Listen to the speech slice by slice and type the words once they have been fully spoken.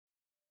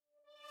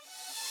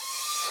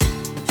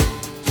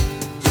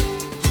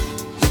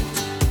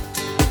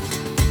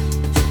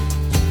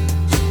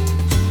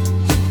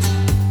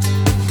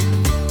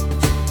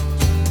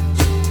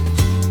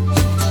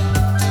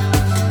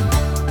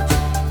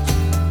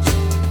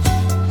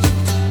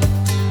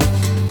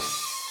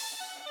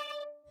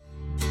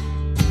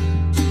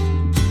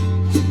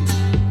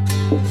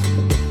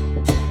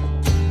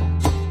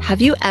Have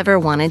you ever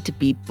wanted to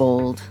be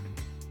bold,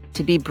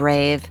 to be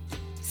brave,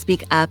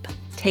 speak up,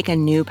 take a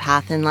new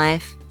path in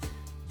life,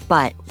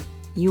 but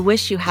you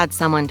wish you had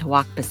someone to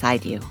walk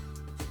beside you?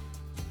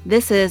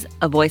 This is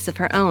A Voice of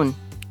Her Own,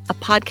 a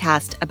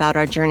podcast about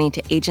our journey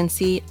to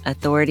agency,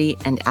 authority,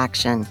 and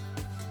action.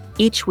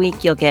 Each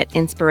week you'll get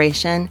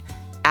inspiration,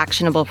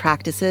 actionable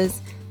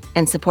practices,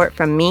 and support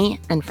from me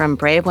and from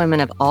brave women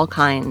of all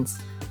kinds,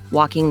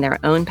 walking their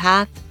own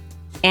path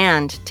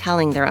and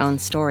telling their own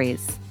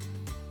stories.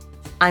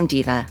 I'm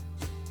Deva.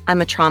 I'm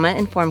a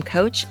trauma-informed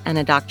coach and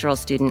a doctoral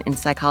student in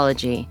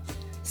psychology.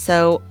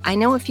 So I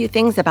know a few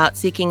things about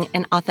seeking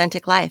an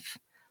authentic life,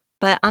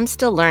 but I'm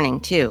still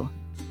learning too.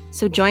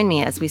 So join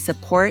me as we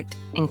support,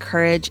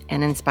 encourage,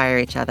 and inspire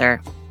each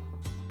other.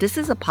 This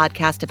is a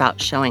podcast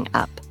about showing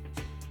up.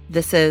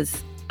 This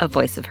is A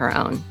Voice of Her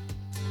Own.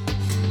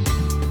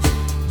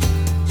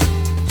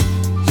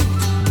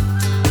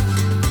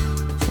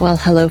 Well,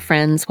 hello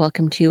friends.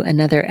 Welcome to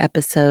another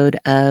episode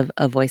of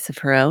A Voice of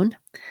Her Own.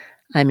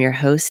 I'm your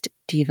host,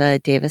 Deva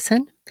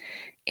Davisson,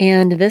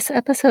 and this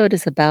episode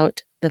is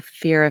about the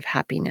fear of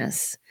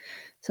happiness.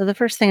 So the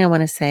first thing I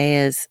want to say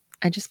is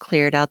I just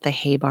cleared out the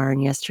hay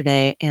barn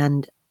yesterday,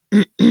 and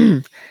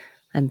I'm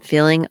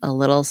feeling a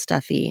little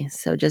stuffy,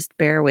 so just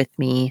bear with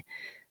me.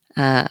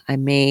 I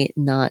may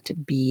not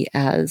be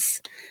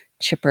as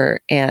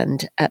chipper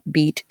and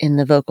upbeat in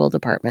the vocal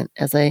department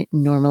as I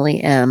normally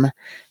am,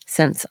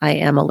 since I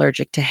am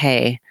allergic to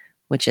hay,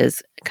 which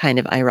is kind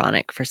of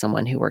ironic for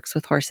someone who works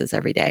with horses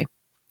every day.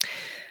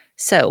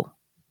 So,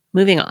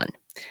 moving on.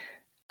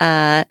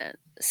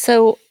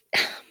 So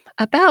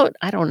about,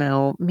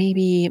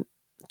 maybe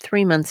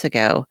 3 months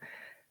ago,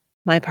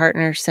 my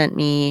partner sent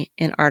me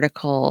an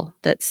article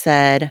that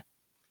said,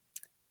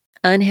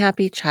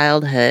 unhappy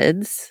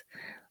childhoods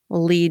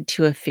lead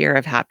to a fear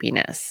of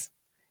happiness.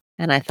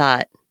 And I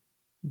thought,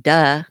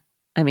 duh.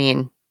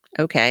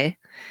 Okay.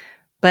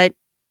 But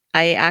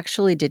I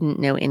actually didn't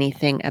know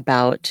anything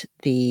about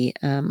the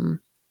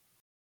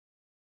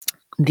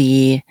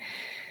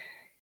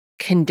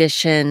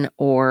condition,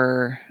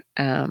 or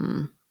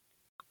I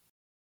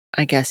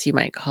guess you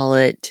might call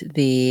it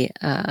the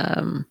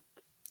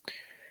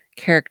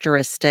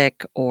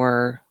characteristic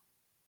or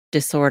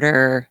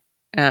disorder.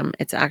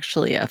 It's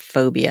actually a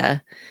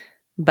phobia,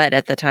 but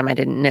at the time I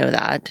didn't know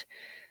that.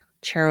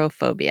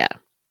 Cherophobia.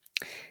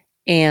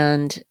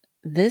 And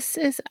this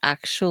is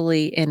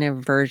actually an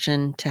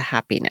aversion to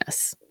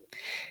happiness.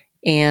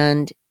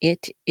 And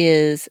it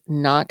is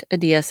not a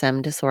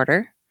DSM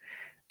disorder.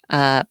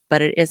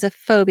 But it is a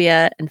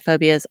phobia, and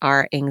phobias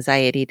are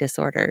anxiety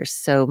disorders.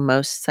 So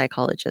most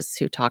psychologists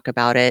who talk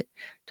about it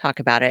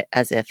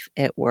as if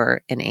it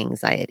were an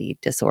anxiety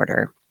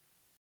disorder.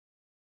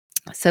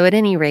 So at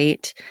any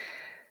rate,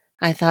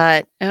 I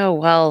thought, oh,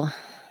 well,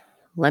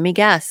 let me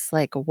guess,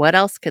 what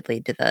else could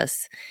lead to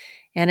this?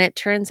 And it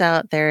turns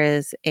out there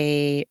is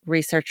a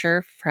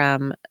researcher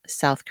from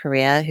South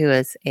Korea who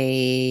is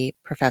a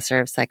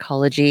professor of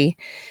psychology,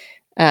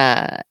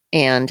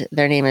 and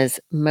their name is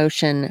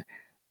Motion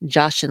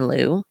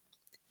Joshinlu,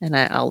 and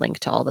I'll link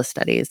to all the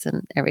studies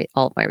and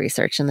all of my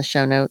research in the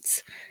show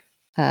notes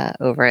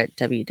over at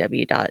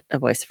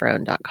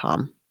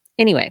www.avoiceofherown.com.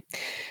 Anyway,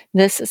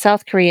 this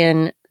South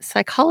Korean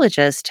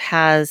psychologist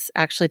has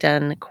actually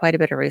done quite a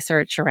bit of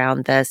research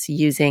around this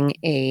using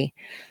a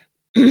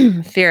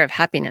fear of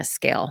happiness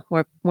scale,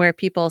 where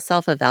people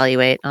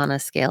self-evaluate on a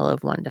scale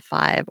of 1 to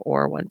 5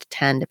 or 1 to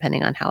 10,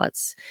 depending on how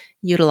it's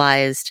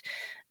utilized,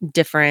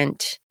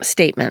 different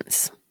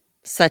statements,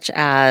 such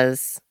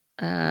as,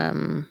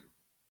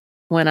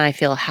 when I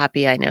feel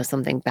happy, I know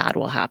something bad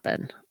will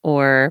happen,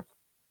 or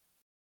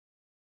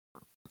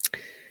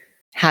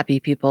happy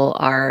people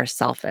are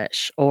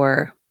selfish,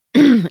 or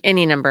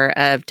any number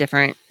of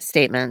different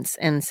statements.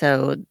 And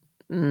so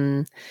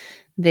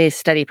the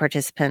study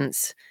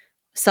participants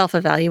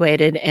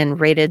self-evaluated and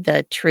rated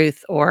the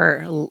truth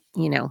or,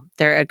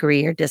 their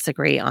agree or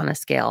disagree on a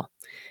scale.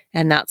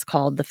 And that's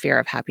called the fear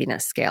of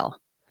happiness scale.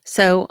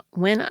 So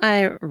when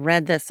I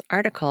read this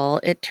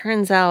article, it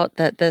turns out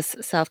that this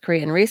South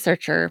Korean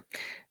researcher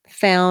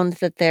found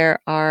that there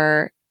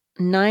are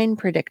 9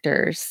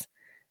 predictors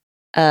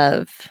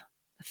of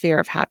fear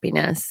of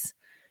happiness.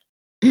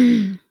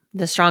 The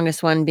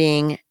strongest one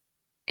being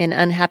an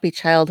unhappy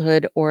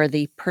childhood, or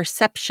the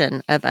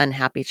perception of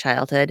unhappy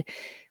childhood,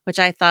 which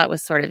I thought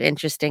was sort of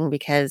interesting,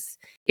 because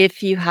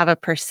if you have a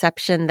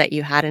perception that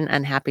you had an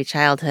unhappy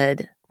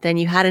childhood, then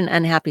you had an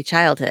unhappy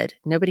childhood.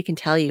 Nobody can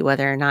tell you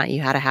whether or not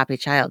you had a happy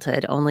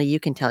childhood. Only you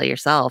can tell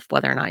yourself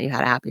whether or not you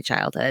had a happy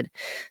childhood.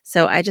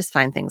 So I just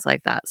find things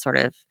like that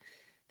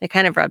they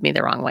kind of rub me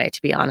the wrong way,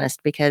 to be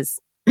honest, because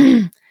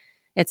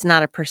it's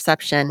not a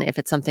perception if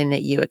it's something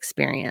that you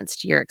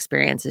experienced. Your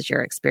experience is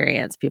your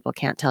experience. People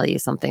can't tell you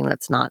something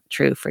that's not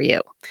true for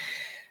you.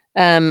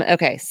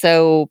 Okay,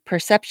 so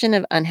perception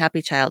of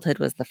unhappy childhood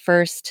was the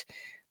first.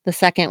 The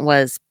second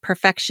was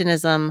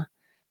perfectionism.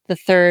 The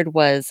third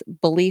was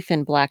belief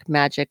in black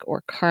magic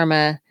or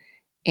karma.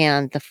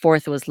 And the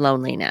fourth was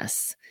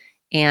loneliness.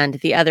 And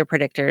the other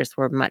predictors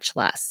were much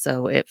less.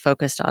 So it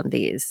focused on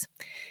these.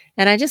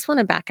 And I just want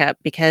to back up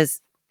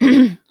because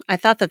I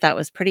thought that that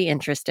was pretty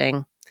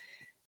interesting.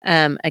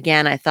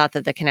 Again, I thought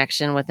that the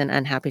connection with an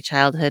unhappy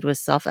childhood was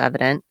self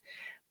evident.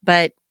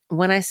 But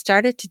when I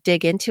started to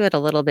dig into it a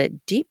little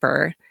bit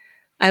deeper,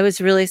 I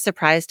was really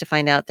surprised to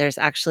find out there's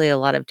actually a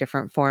lot of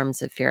different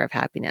forms of fear of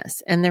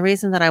happiness. And the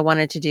reason that I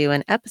wanted to do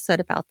an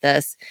episode about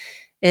this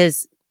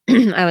is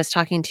I was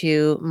talking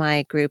to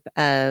my group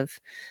of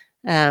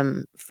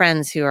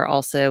friends who are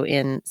also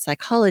in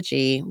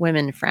psychology,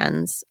 women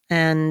friends.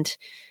 And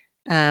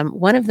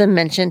one of them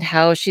mentioned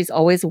how she's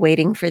always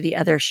waiting for the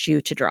other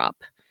shoe to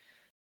drop.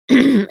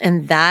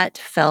 And that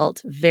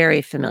felt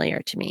very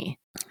familiar to me.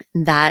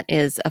 That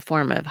is a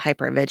form of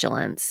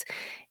hypervigilance.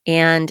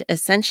 And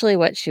essentially,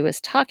 what she was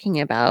talking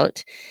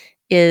about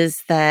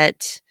is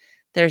that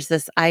there's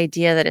this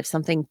idea that if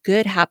something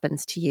good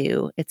happens to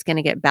you, it's going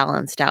to get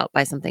balanced out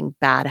by something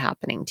bad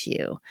happening to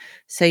you.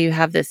 So you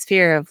have this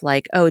fear of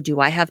like, oh, do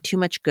I have too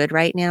much good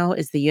right now?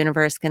 Is the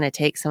universe going to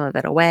take some of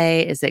it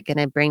away? Is it going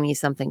to bring me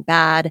something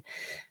bad?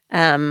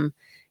 Um,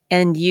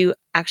 and you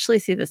actually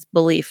see this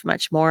belief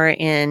much more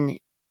in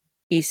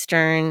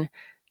Eastern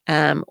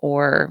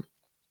or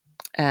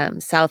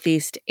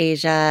Southeast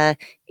Asia,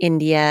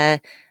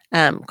 India,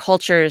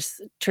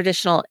 cultures,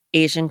 traditional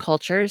Asian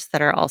cultures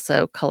that are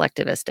also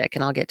collectivistic,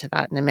 and I'll get to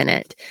that in a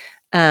minute.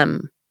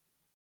 Um,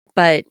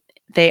 but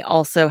they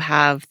also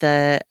have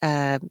the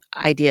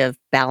idea of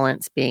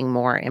balance being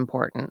more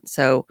important.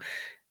 So,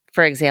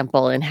 for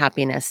example, in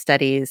happiness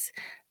studies,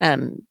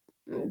 um,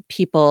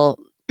 people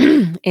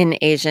in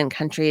Asian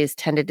countries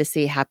tended to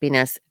see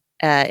happiness,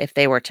 if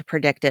they were to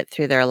predict it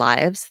through their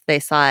lives, they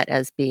saw it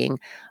as being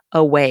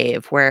a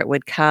wave where it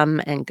would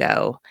come and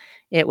go.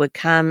 It would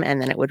come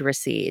and then it would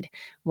recede.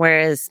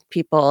 Whereas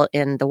people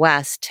in the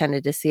West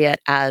tended to see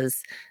it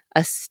as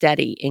a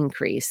steady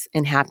increase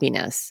in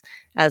happiness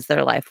as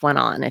their life went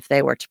on, if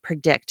they were to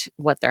predict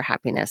what their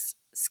happiness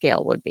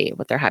scale would be,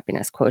 what their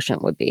happiness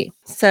quotient would be.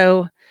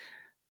 So,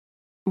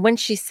 when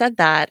she said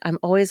that, "I'm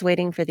always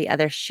waiting for the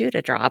other shoe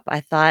to drop," I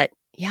thought,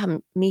 "Yeah,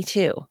 me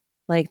too."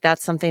 Like,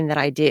 that's something that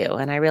I do,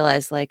 and I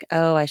realized, like,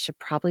 "Oh, I should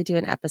probably do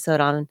an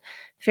episode on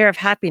fear of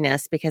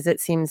happiness because it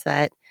seems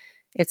that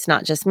it's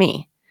not just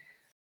me."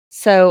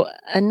 So,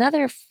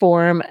 another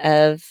form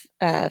of,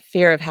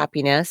 fear of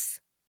happiness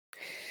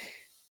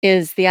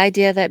is the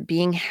idea that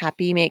being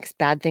happy makes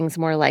bad things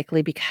more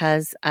likely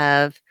because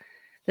of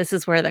this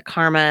is where the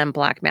karma and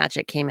black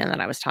magic came in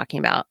that I was talking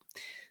about.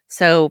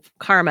 So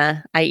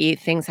karma, i.e.,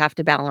 things have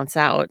to balance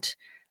out.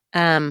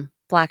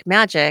 Black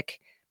magic,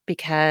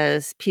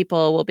 because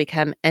people will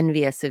become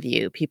envious of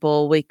you.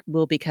 People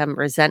will become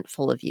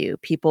resentful of you.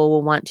 People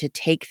will want to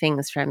take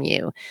things from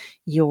you.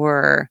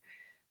 Your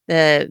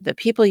the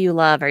people you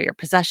love or your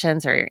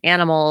possessions or your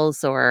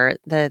animals or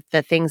the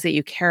things that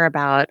you care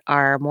about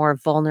are more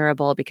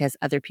vulnerable because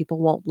other people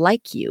won't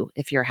like you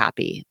if you're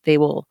happy. They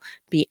will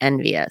be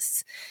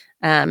envious.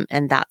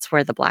 And that's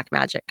where the black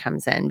magic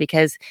comes in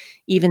because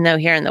even though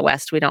here in the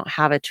West we don't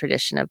have a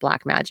tradition of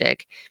black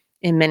magic,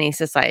 in many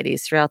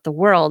societies throughout the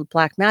world,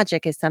 black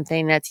magic is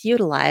something that's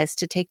utilized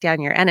to take down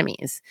your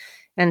enemies.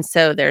 And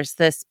so there's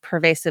this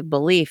pervasive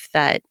belief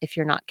that if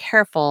you're not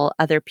careful,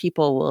 other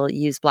people will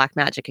use black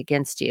magic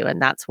against you.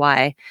 And that's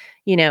why,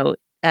 you know,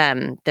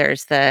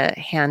 there's the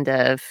hand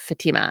of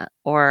Fatima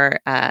or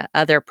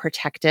other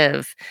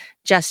protective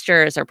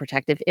gestures or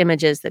protective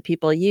images that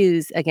people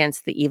use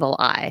against the evil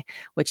eye,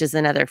 which is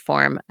another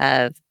form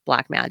of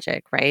black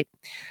magic, right?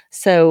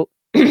 So,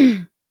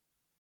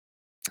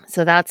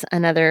 so that's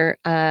another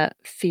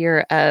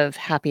fear of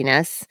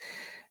happiness.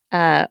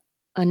 Uh,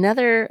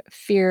 Another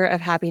fear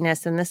of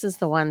happiness, and this is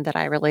the one that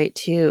I relate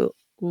to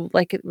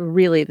like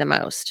really the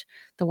most,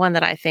 the one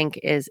that I think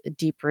is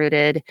deep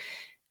rooted,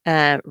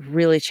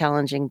 really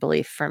challenging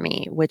belief for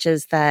me, which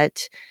is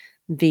that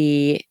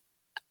the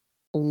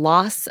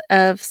loss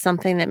of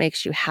something that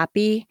makes you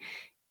happy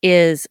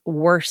is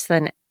worse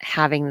than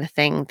having the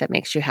thing that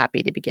makes you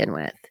happy to begin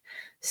with.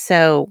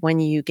 So when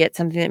you get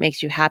something that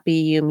makes you happy,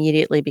 you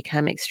immediately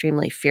become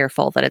extremely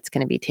fearful that it's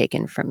going to be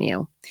taken from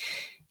you.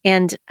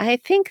 And I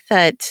think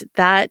that,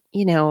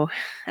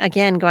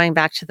 again, going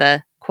back to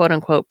the quote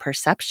unquote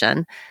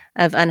perception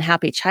of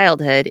unhappy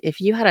childhood, if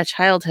you had a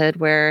childhood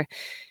where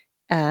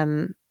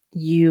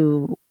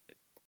you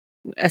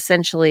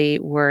essentially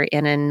were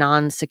in a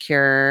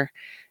non-secure,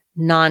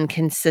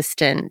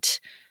 non-consistent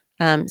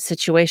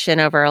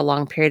situation over a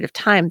long period of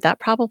time, that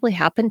probably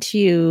happened to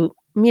you,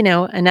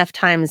 enough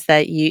times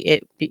that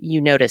you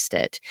noticed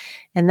it.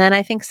 And then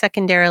I think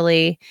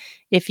secondarily,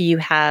 if you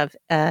have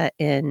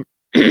an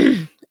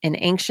an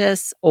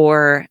anxious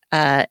or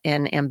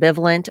an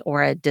ambivalent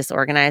or a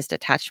disorganized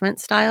attachment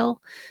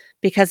style,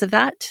 because of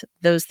that,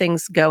 those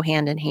things go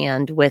hand in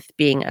hand with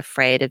being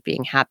afraid of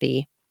being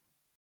happy.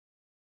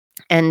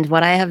 And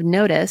what I have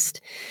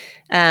noticed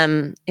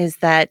is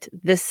that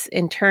this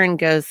in turn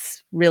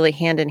goes really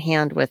hand in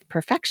hand with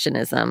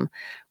perfectionism,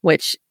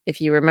 which, if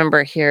you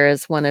remember, here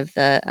is one of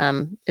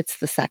it's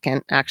the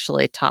second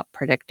actually top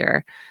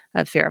predictor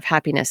of fear of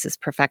happiness is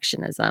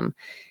perfectionism.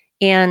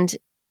 And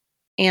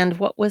And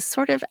what was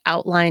sort of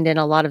outlined in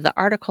a lot of the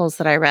articles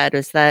that I read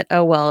was that,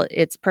 oh, well,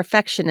 it's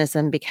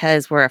perfectionism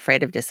because we're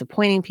afraid of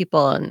disappointing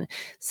people and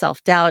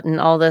self doubt and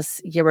all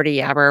this yibber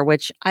yabber,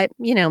 which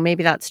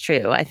maybe that's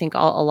true. I think a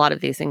lot of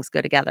these things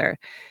go together.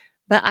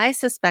 But I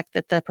suspect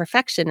that the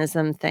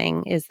perfectionism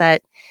thing is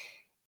that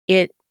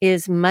it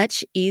is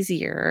much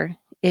easier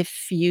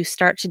if you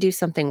start to do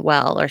something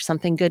well or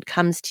something good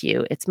comes to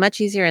you. It's much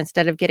easier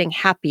instead of getting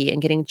happy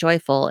and getting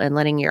joyful and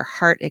letting your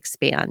heart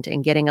expand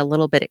and getting a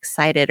little bit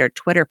excited or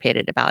Twitter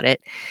pated about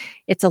it.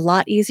 It's a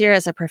lot easier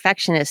as a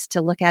perfectionist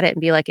to look at it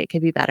and be like, it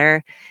could be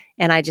better.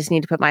 And I just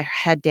need to put my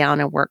head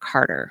down and work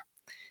harder.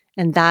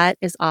 And that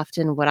is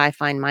often what I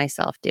find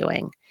myself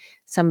doing.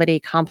 Somebody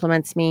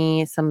compliments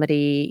me,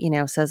 somebody,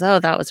 says, "Oh,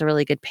 that was a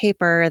really good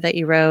paper that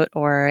you wrote,"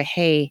 or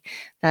 "Hey,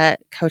 that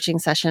coaching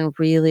session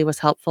really was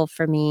helpful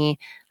for me."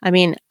 I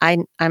mean,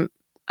 I'm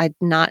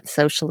not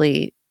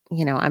socially,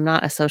 I'm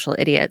not a social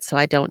idiot, so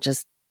I don't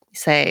just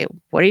say,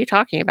 "What are you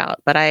talking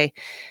about?" But I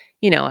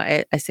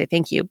say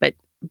thank you,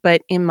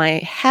 but in my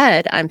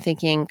head, I'm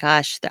thinking,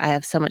 gosh, I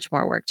have so much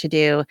more work to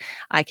do.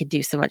 I could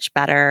do so much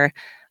better.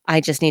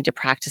 I just need to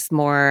practice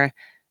more.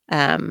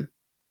 Um,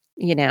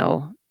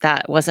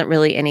 that wasn't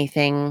really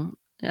anything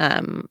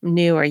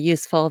new or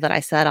useful that I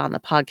said on the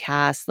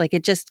podcast. Like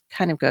it just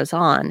kind of goes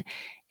on.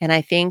 And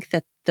I think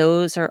that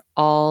those are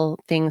all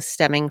things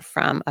stemming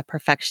from a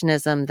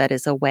perfectionism that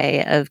is a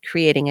way of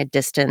creating a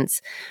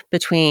distance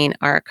between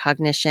our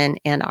cognition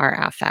and our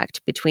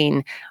affect,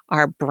 between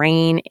our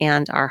brain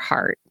and our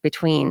heart,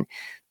 between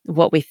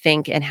what we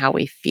think and how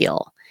we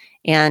feel.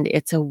 And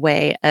it's a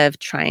way of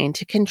trying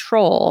to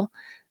control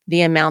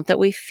the amount that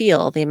we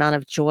feel, the amount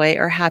of joy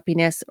or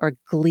happiness or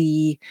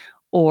glee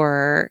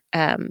or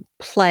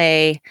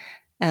play,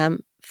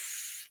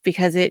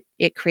 because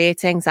it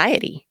creates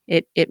anxiety.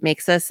 It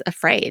makes us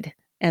afraid,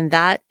 and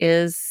that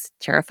is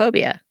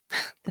cherophobia,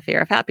 the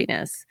fear of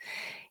happiness.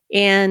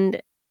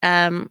 And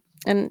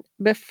and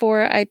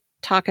before I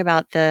talk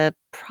about the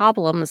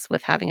problems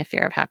with having a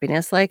fear of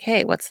happiness, like,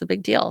 hey, what's the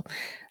big deal?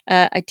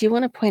 I do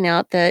want to point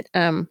out that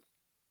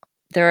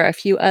there are a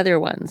few other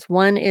ones.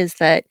 One is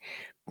that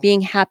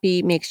being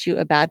happy makes you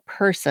a bad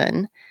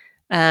person.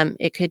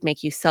 It could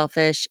make you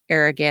selfish,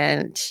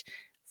 arrogant,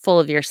 full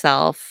of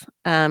yourself,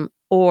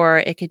 or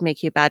it could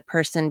make you a bad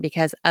person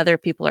because other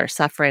people are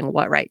suffering.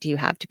 What right do you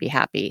have to be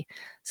happy?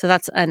 So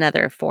that's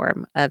another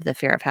form of the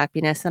fear of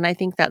happiness. And I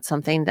think that's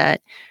something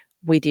that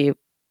we do,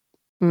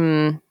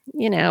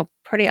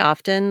 pretty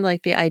often.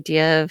 Like the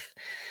idea of,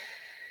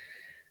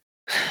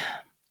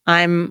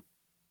 I'm,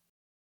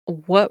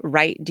 what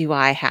right do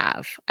I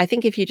have? I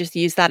think if you just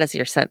use that as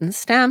your sentence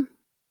stem,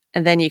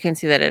 and then you can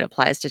see that it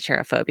applies to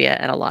cherophobia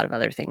and a lot of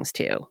other things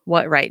too.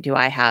 What right do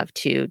I have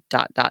to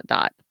dot, dot,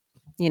 dot?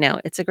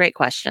 It's a great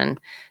question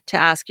to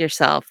ask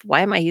yourself.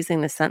 Why am I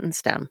using the sentence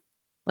stem?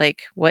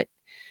 Like what,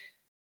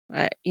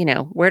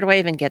 where do I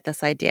even get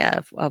this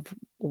idea of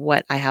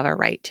what I have a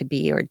right to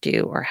be or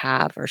do or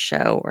have or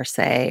show or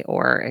say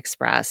or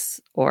express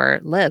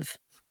or live?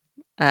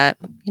 Uh,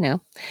 you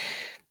know,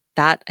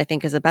 that I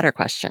think is a better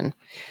question.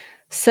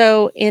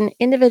 So, in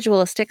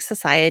individualistic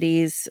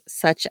societies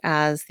such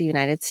as the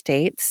United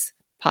States,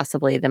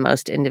 possibly the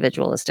most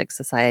individualistic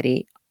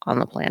society on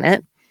the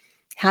planet,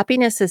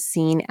 happiness is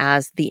seen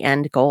as the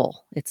end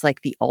goal. It's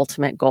like the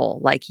ultimate goal.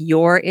 Like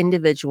your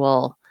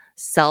individual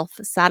self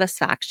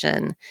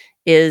satisfaction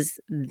is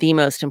the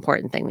most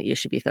important thing that you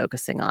should be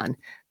focusing on.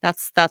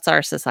 That's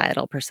our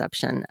societal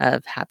perception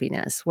of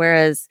happiness.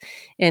 Whereas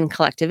in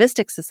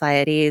collectivistic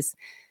societies,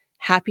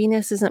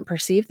 happiness isn't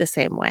perceived the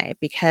same way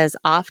because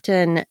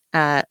often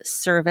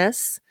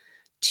service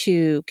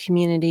to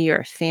community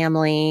or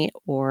family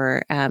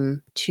or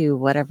to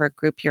whatever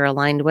group you're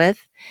aligned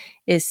with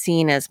is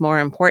seen as more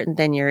important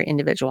than your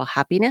individual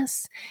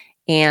happiness.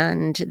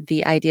 And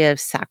the idea of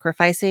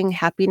sacrificing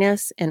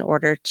happiness in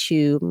order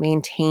to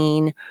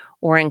maintain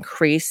or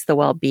increase the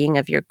well being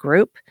of your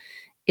group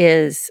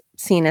is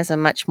seen as a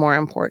much more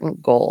important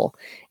goal.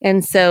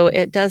 And so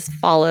it does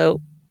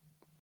follow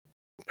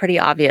pretty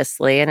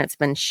obviously, and it's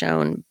been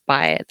shown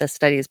by the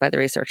studies, by the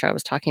research I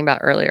was talking about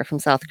earlier from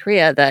South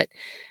Korea, that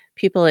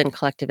people in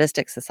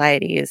collectivistic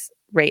societies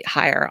rate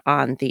higher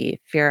on the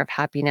fear of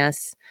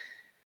happiness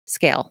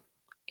scale.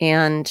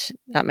 And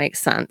that makes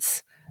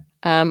sense.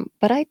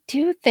 But I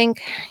do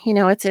think,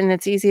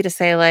 it's easy to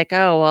say like,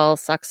 oh, well,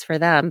 sucks for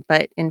them.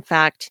 But in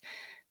fact,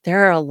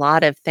 there are a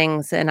lot of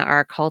things in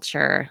our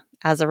culture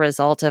as a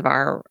result of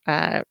our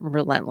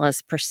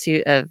relentless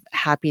pursuit of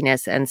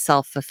happiness and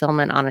self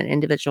fulfillment on an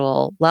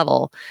individual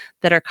level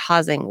that are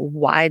causing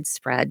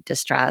widespread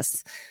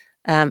distress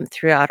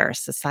throughout our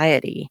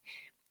society.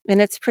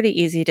 And it's pretty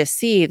easy to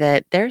see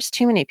that there's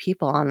too many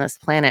people on this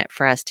planet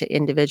for us to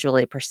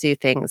individually pursue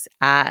things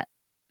at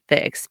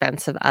the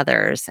expense of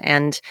others.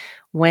 And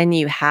when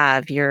you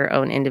have your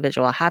own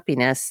individual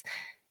happiness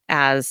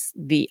as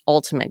the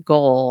ultimate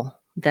goal,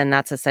 then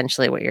that's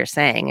essentially what you're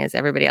saying is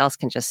everybody else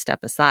can just step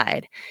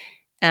aside.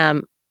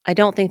 Um, I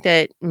don't think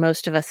that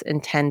most of us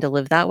intend to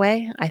live that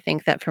way. I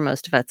think that for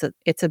most of us,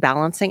 it's a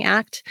balancing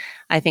act.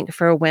 I think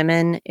for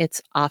women,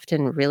 it's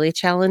often really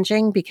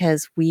challenging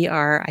because we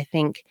are, I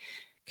think,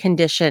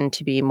 conditioned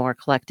to be more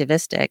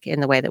collectivistic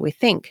in the way that we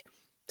think.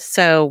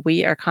 So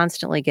we are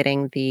constantly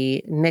getting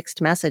the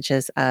mixed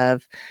messages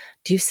of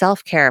do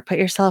self care, put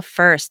yourself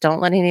first,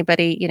 don't let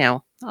anybody,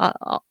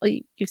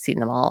 you've seen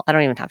them all. I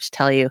don't even have to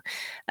tell you.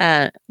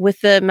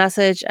 With the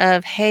message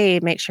of,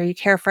 hey, make sure you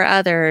care for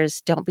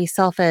others, don't be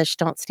selfish,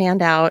 don't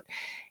stand out.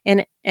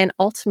 And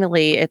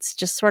ultimately it's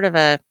just sort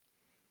of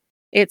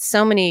it's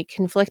so many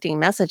conflicting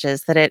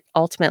messages that it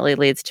ultimately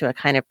leads to a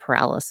kind of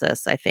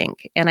paralysis, I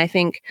think. And I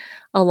think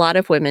a lot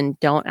of women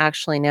don't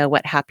actually know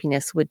what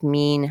happiness would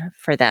mean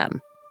for them.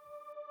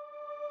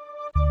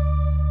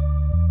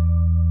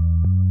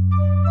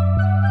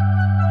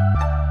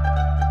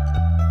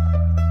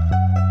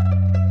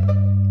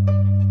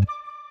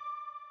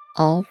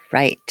 All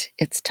right,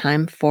 it's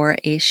time for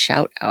a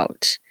shout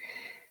out.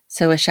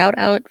 So, a shout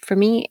out for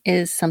me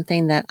is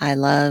something that I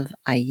love,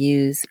 I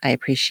use, I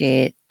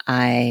appreciate.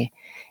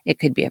 It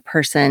could be a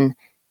person,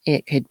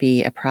 it could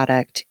be a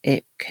product,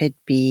 it could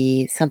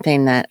be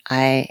something that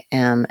I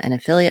am an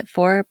affiliate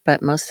for,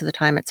 but most of the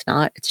time it's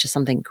not. It's just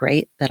something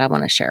great that I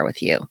want to share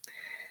with you.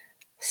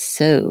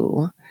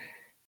 So,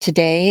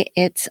 today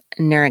it's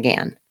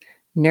Nuragan.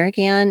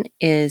 Nuragan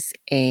is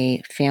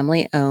a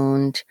family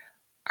owned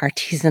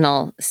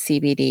artisanal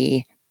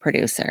CBD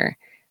producer.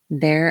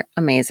 They're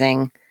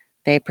amazing.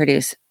 They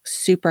produce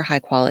super high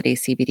quality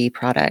CBD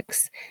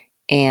products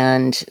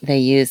and they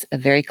use a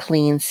very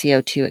clean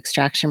CO2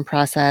 extraction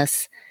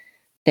process.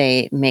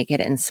 They make it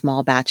in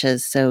small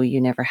batches so you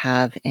never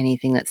have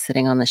anything that's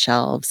sitting on the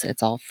shelves.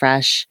 It's all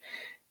fresh.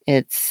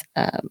 It's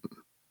an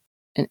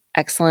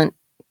excellent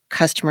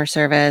customer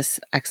service,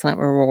 excellent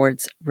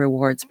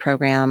rewards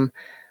program.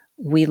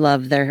 We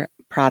love their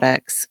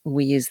products.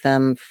 We use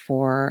them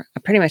for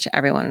pretty much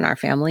everyone in our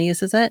family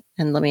uses it.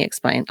 And let me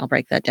explain. I'll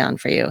break that down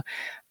for you.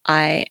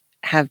 I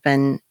have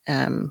been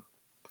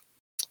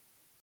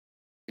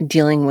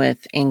dealing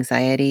with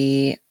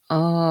anxiety.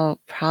 Oh,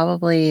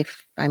 probably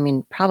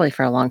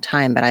for a long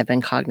time, but I've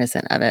been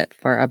cognizant of it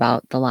for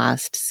about the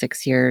last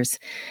 6 years.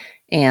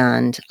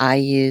 And I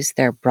use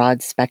their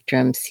broad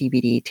spectrum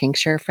CBD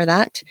tincture for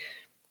that.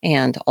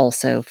 And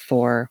also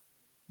for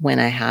when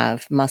I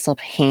have muscle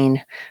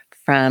pain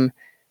from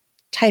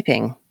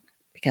typing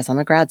because I'm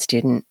a grad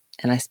student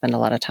and I spend a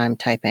lot of time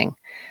typing.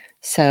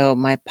 So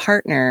my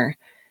partner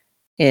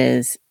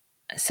is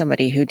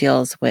somebody who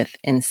deals with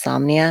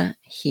insomnia.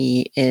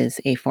 He is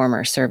a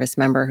former service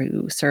member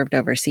who served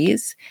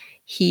overseas.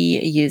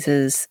 He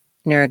uses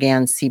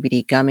Neurogan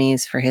CBD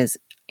gummies for his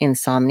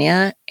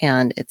insomnia,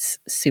 and it's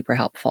super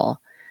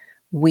helpful.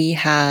 We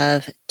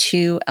have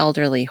two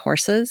elderly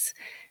horses,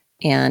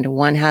 and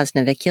one has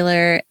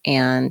navicular,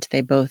 and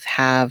they both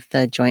have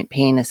the joint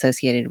pain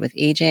associated with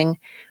aging.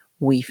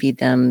 We feed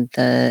them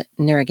the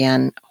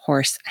Neurogan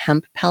horse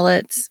hemp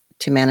pellets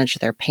to manage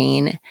their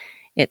pain.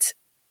 It's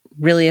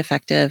really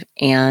effective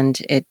and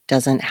it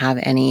doesn't have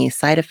any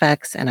side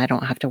effects, and I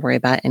don't have to worry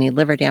about any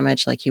liver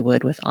damage like you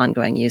would with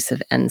ongoing use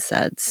of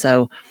NSAIDs.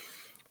 So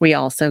we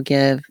also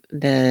give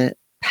the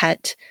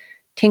pet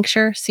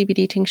tincture,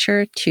 CBD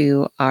tincture,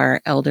 to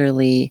our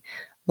elderly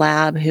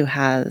lab who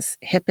has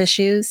hip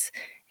issues,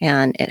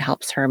 and it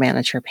helps her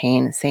manage her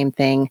pain. Same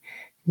thing,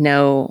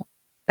 no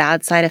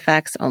bad side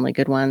effects, only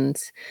good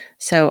ones.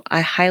 So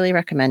I highly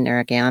recommend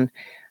Neurogan.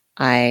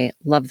 I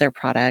love their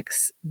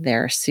products.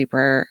 They're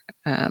super,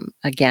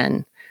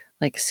 again,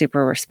 like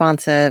super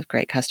responsive,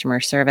 great customer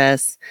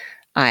service.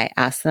 I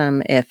asked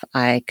them if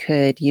I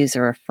could use a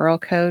referral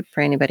code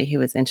for anybody who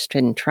was interested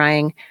in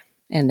trying,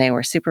 and they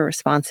were super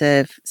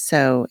responsive.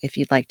 So if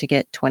you'd like to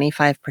get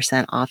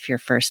 25% off your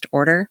first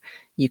order,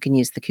 you can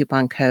use the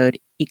coupon code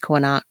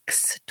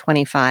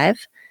Equinox25.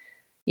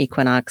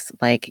 Equinox,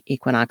 like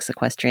Equinox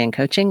Equestrian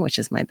Coaching, which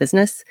is my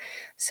business.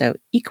 So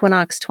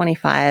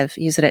Equinox25,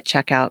 use it at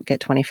checkout,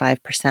 get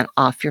 25%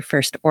 off your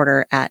first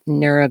order at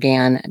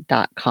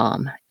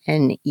neurogan.com,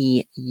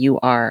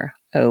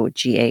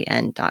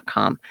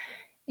 neurogan.com.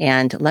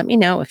 And let me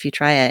know if you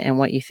try it and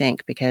what you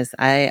think, because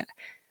I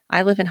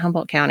live in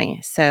Humboldt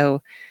County.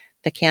 So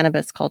the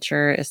cannabis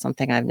culture is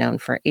something I've known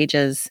for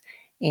ages.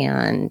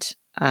 And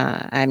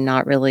I'm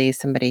not really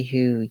somebody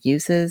who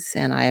uses,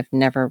 and I've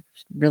never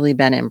really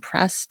been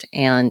impressed.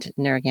 And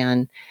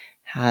Neurogan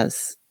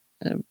has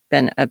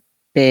been a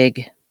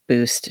big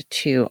boost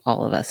to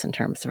all of us in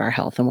terms of our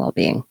health and well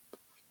being.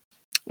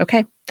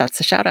 Okay, that's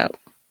a shout out.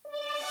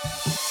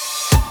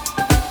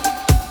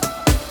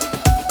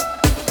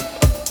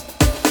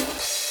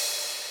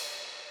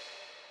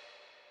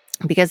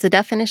 Because the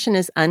definition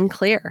is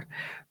unclear,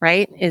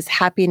 right? Is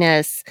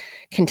happiness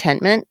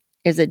contentment?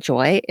 Is it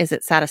joy? Is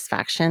it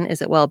satisfaction?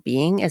 Is it well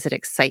being? Is it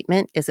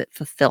excitement? Is it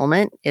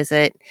fulfillment? Is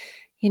it,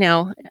 you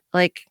know,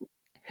 like,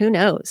 who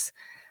knows?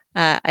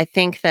 I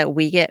think that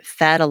we get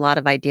fed a lot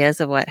of ideas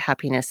of what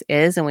happiness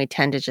is, and we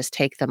tend to just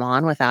take them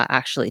on without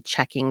actually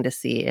checking to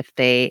see if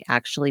they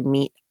actually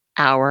meet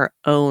our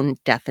own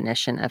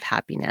definition of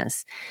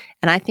happiness.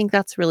 And I think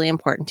that's really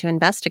important to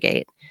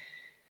investigate.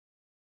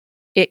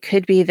 It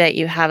could be that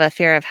you have a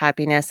fear of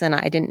happiness, and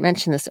I didn't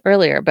mention this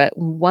earlier, but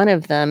one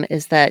of them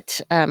is that,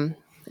 and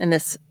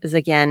this is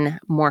again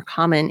more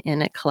common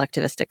in a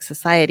collectivistic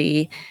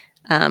society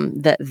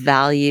that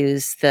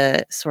values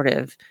the sort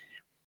of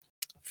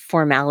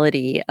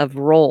formality of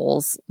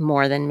roles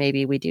more than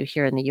maybe we do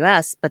here in the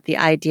US, but the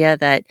idea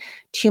that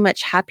too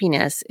much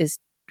happiness is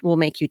will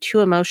make you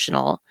too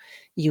emotional.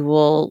 You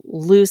will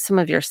lose some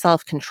of your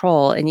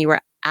self-control and you will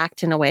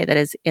act in a way that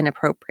is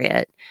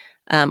inappropriate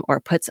or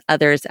puts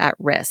others at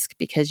risk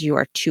because you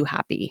are too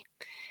happy.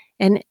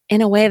 And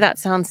in a way that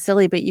sounds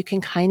silly, but you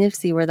can kind of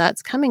see where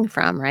that's coming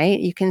from, right?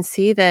 You can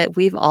see that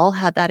we've all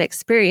had that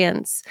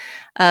experience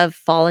of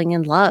falling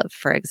in love,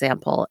 for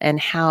example, and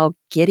how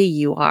giddy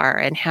you are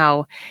and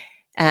how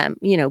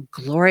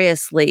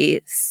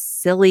gloriously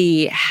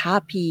silly,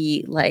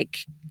 happy,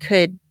 like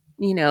could,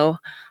 you know,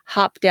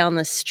 hop down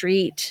the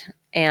street.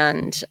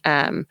 And,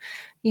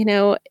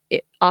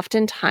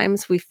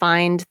 oftentimes we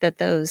find that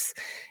those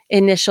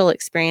initial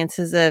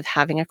experiences of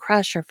having a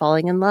crush or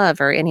falling in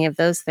love or any of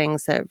those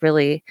things that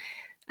really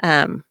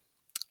um,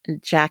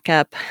 jack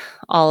up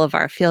all of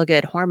our feel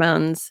good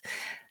hormones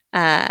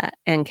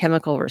and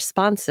chemical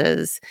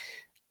responses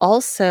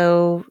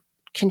also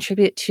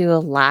contribute to a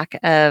lack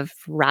of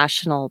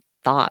rational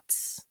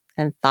thoughts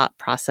and thought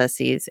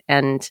processes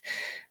and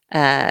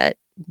uh,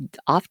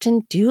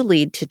 often do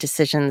lead to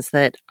decisions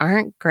that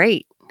aren't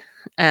great.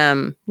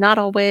 Not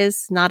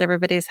always, not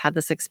everybody's had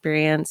this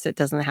experience. It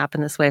doesn't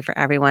happen this way for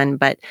everyone,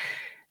 but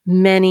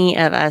many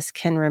of us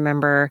can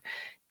remember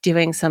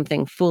doing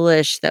something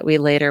foolish that we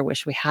later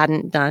wish we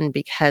hadn't done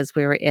because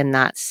we were in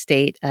that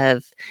state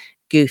of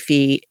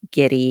goofy,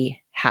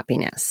 giddy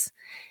happiness.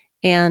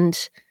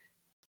 And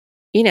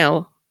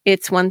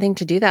it's one thing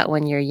to do that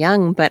when you're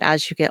young, but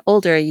as you get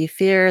older, you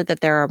fear that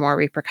there are more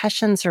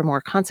repercussions or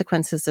more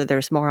consequences, or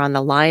there's more on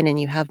the line,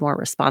 and you have more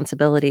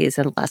responsibilities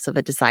and less of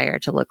a desire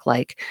to look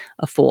like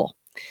a fool,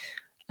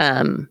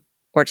 um,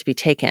 or to be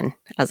taken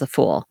as a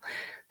fool.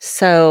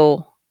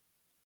 So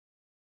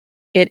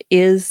it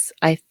is,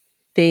 I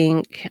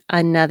think,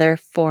 another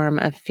form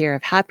of fear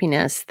of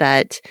happiness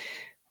that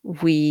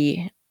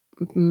we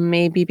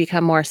maybe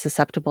become more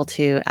susceptible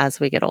to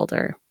as we get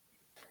older.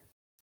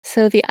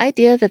 So the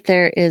idea that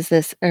there is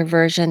this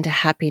aversion to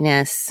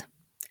happiness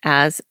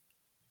as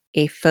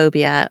a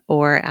phobia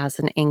or as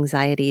an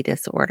anxiety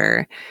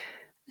disorder,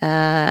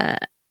 uh,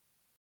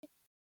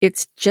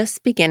 it's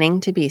just beginning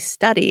to be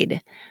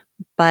studied,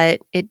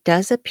 but it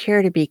does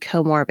appear to be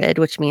comorbid,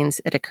 which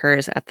means it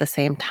occurs at the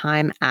same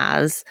time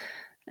as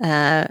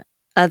uh,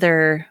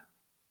 other,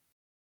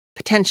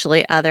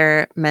 potentially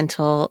other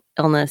mental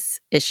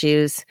illness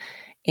issues.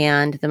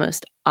 And the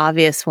most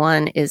obvious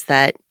one is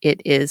that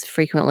it is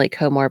frequently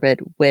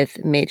comorbid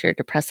with major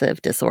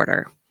depressive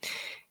disorder.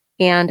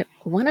 And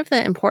one of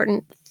the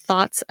important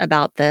thoughts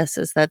about this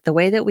is that the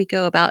way that we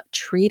go about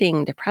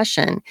treating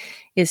depression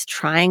is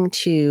trying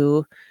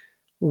to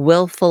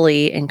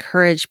willfully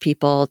encourage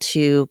people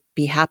to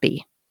be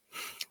happy,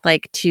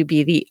 like to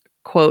be the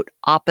quote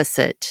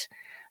opposite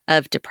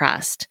of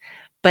depressed.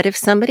 But if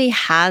somebody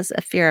has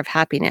a fear of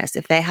happiness,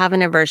 if they have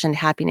an aversion to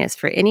happiness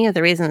for any of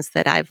the reasons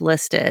that I've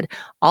listed,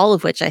 all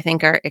of which I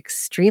think are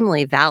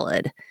extremely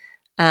valid,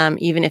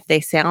 even if they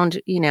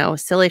sound,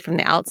 silly from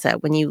the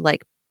outset, when you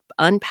like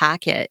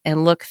unpack it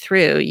and look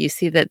through, you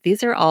see that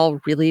these are all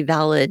really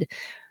valid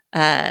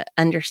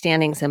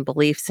understandings and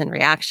beliefs and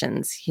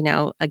reactions.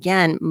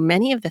 Again,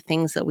 many of the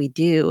things that we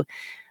do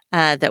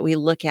that we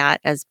look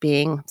at as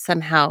being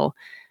somehow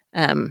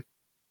um,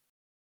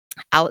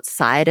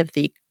 outside of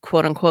the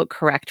quote unquote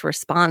correct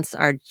response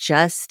are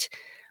just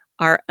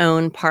our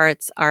own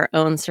parts, our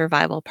own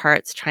survival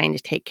parts trying to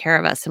take care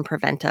of us and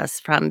prevent us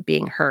from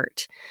being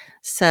hurt.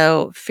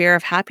 So fear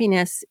of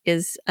happiness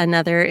is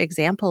another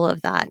example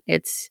of that.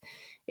 It's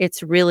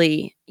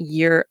really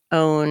your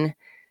own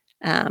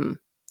um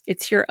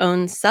it's your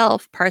own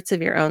self, parts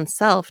of your own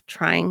self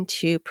trying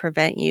to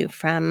prevent you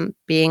from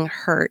being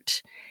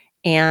hurt.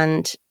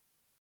 And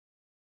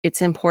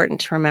it's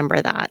important to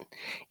remember that.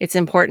 It's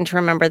important to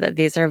remember that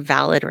these are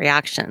valid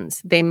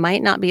reactions. They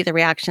might not be the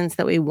reactions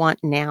that we want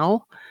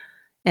now,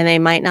 and they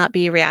might not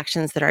be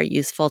reactions that are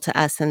useful to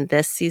us in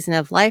this season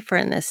of life or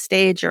in this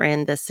stage or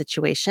in this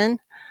situation,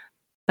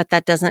 but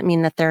that doesn't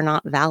mean that they're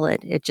not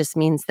valid. It just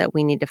means that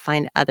we need to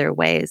find other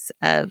ways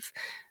of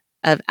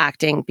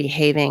acting,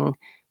 behaving,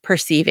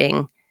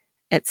 perceiving,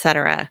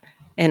 etc.,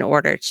 in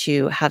order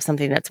to have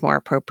something that's more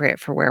appropriate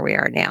for where we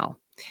are now.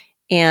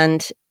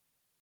 And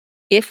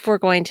if we're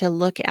going to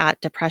look at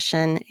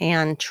depression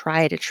and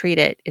try to treat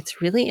it,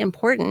 it's really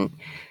important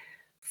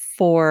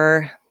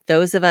for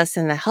those of us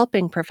in the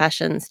helping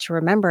professions to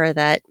remember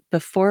that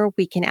before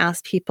we can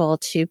ask people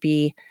to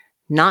be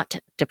not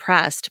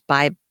depressed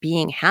by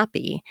being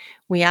happy,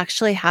 we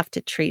actually have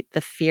to treat the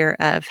fear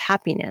of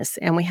happiness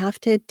and we have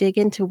to dig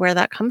into where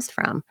that comes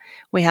from.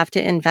 We have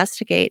to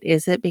investigate,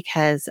 is it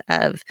because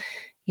of,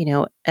 you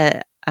know,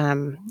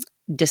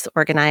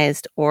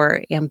 disorganized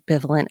or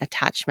ambivalent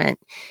attachment?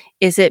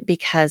 Is it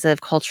because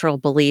of cultural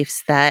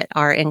beliefs that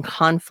are in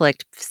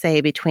conflict,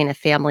 say, between a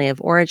family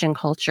of origin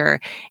culture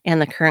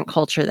and the current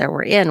culture that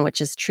we're in,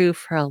 which is true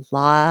for a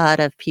lot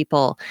of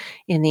people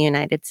in the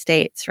United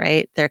States,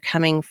 right? They're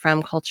coming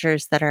from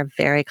cultures that are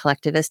very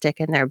collectivistic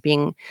and they're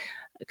being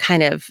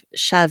kind of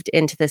shoved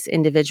into this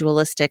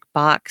individualistic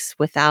box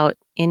without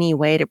any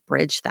way to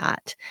bridge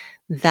that.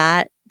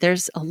 That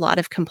there's a lot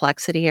of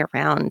complexity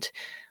around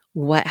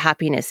what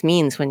happiness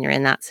means when you're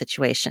in that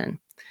situation.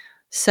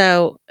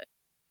 So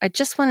I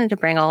just wanted to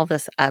bring all of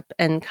this up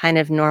and kind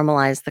of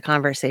normalize the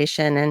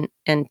conversation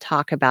and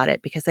talk about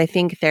it because I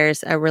think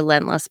there's a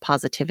relentless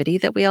positivity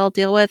that we all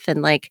deal with.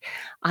 And like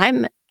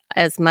I'm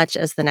as much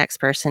as the next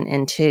person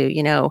into,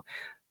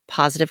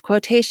 positive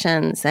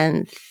quotations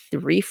and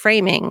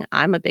reframing.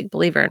 I'm a big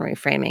believer in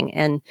reframing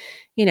and,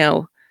 you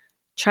know,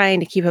 trying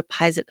to keep a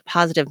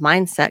positive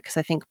mindset because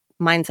I think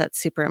mindset's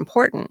super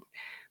important.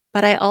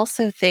 But I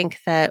also think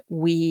that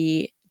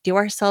we do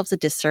ourselves a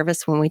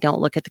disservice when we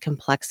don't look at the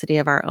complexity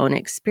of our own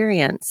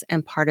experience.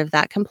 And part of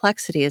that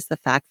complexity is the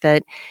fact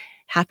that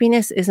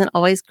happiness isn't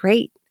always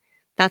great.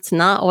 That's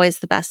not always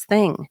the best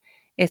thing.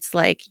 It's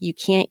like you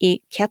can't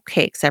eat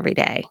cupcakes every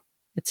day.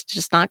 It's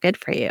just not good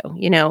for you.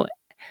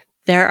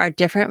 There are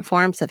different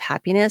forms of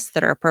happiness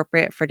that are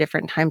appropriate for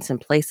different times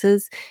and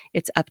places.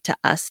 It's up to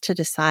us to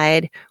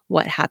decide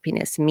what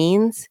happiness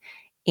means.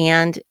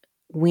 And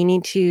we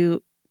need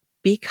to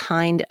be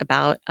kind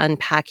about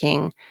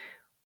unpacking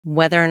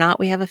whether or not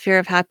we have a fear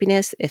of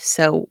happiness, if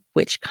so,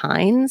 which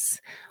kinds,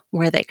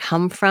 where they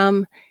come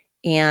from,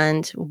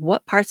 and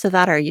what parts of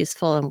that are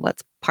useful and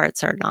what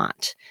parts are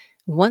not.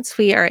 Once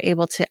we are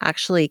able to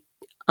actually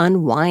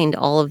unwind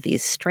all of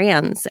these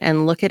strands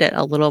and look at it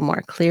a little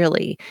more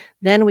clearly,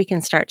 then we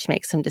can start to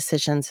make some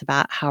decisions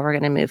about how we're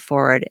going to move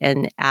forward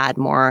and add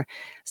more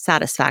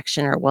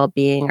satisfaction or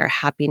well-being or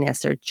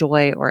happiness or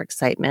joy or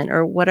excitement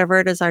or whatever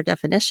it is our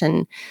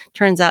definition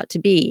turns out to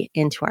be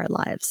into our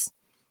lives.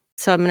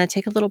 So I'm going to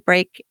take a little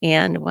break,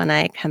 and when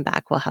I come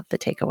back, we'll have the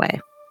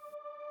takeaway.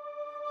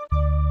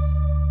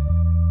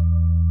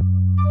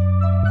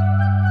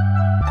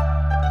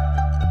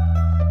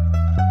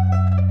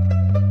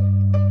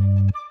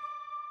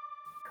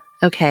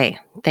 Okay,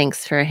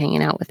 thanks for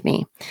hanging out with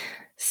me.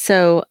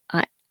 So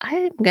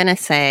I'm going to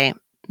say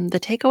the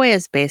takeaway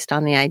is based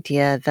on the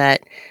idea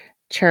that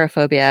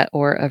cherophobia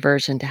or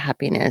aversion to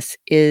happiness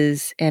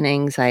is an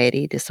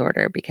anxiety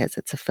disorder because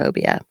it's a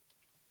phobia.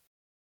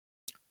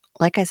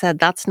 Like I said,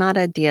 that's not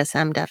a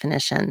DSM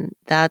definition.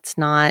 It's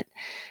not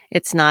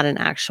an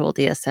actual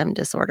DSM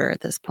disorder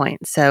at this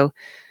point. So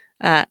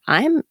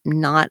I'm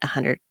not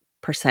 100%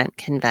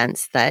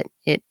 convinced that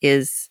it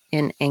is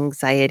an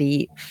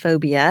anxiety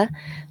phobia,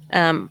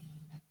 um,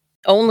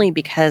 only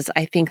because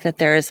I think that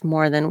there is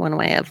more than one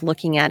way of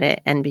looking at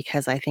it, and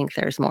because I think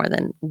there's more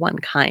than one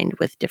kind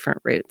with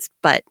different roots.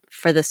 But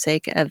for the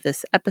sake of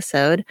this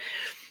episode,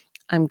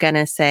 I'm going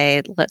to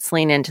say let's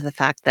lean into the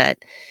fact that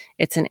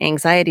it's an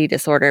anxiety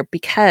disorder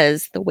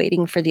because the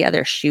waiting for the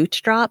other shoe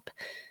to drop,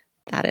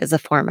 that is a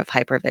form of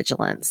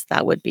hypervigilance.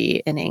 That would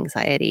be an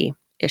anxiety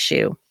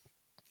issue.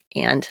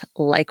 And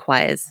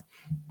likewise,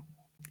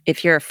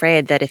 if you're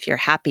afraid that if you're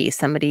happy,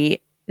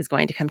 somebody is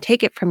going to come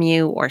take it from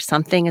you or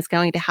something is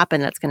going to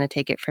happen that's going to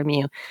take it from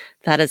you,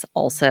 that is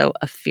also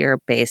a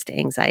fear-based,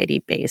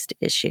 anxiety-based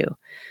issue.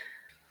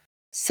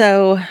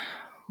 So,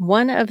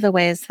 one of the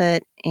ways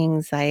that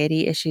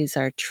anxiety issues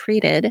are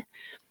treated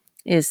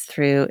is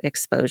through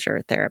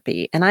exposure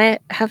therapy. And I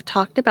have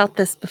talked about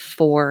this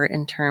before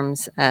in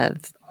terms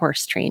of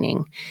horse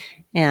training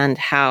and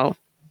how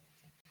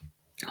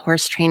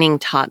horse training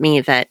taught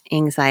me that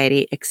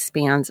anxiety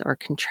expands or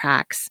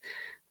contracts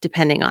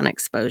depending on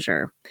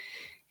exposure.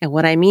 And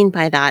what I mean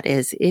by that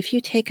is if you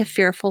take a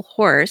fearful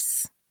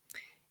horse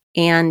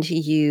and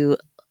you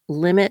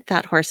limit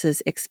that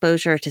horse's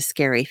exposure to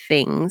scary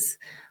things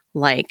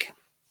like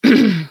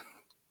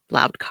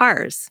loud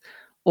cars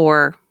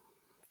or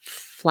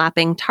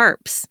flapping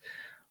tarps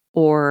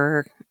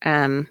or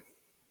I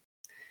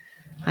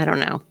don't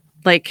know,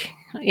 like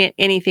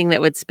anything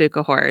that would spook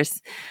a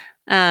horse,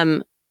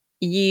 um,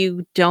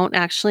 you don't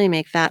actually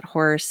make that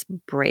horse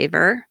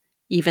braver,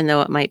 even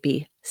though it might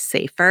be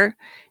safer.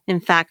 In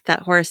fact,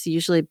 that horse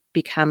usually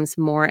becomes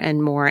more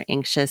and more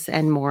anxious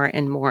and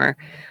more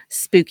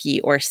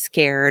spooky or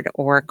scared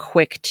or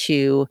quick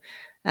to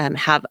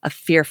have a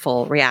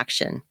fearful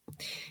reaction.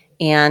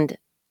 And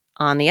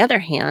on the other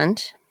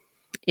hand,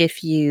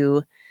 if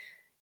you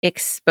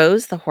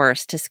expose the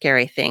horse to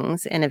scary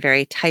things in a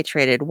very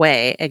titrated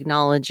way,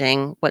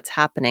 acknowledging what's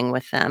happening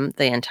with them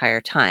the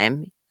entire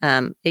time.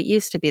 It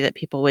used to be that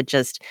people would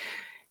just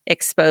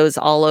expose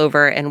all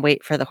over and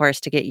wait for the horse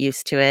to get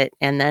used to it.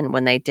 And then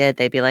when they did,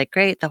 they'd be like,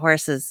 great, the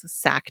horse is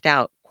sacked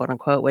out, quote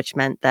unquote, which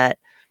meant that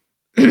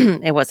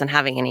it wasn't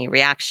having any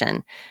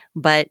reaction.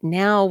 But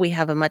now we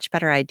have a much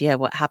better idea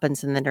of what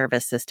happens in the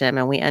nervous system.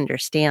 And we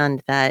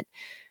understand that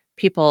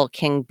people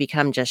can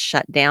become just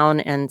shut down,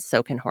 and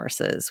so can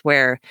horses,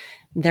 where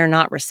they're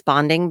not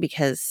responding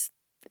because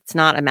It's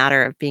not a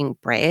matter of being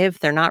brave.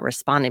 They're not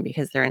responding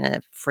because they're in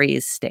a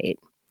freeze state.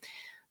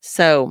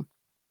 So,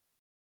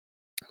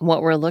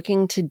 what we're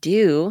looking to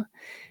do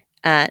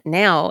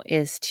now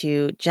is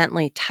to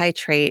gently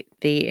titrate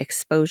the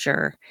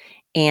exposure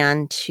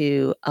and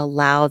to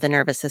allow the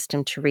nervous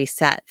system to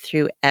reset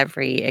through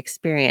every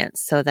experience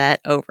so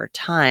that over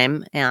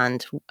time,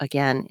 and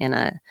again, in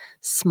a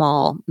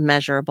small,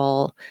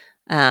 measurable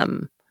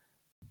um,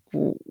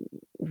 w-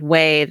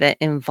 way that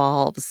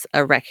involves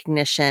a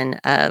recognition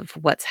of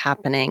what's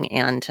happening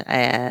and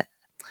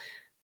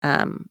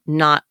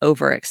not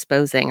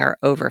overexposing or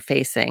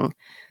overfacing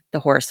the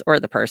horse or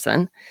the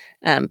person.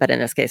 But in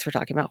this case, we're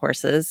talking about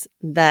horses,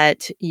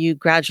 that you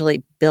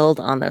gradually build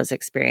on those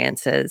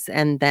experiences.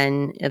 And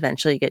then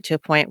eventually you get to a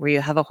point where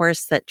you have a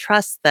horse that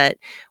trusts that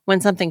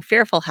when something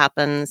fearful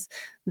happens,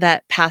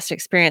 that past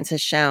experience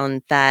has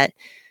shown that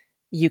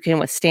you can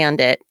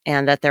withstand it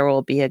and that there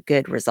will be a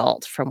good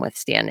result from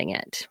withstanding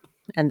it.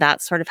 And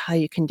that's sort of how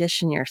you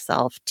condition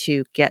yourself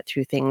to get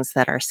through things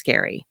that are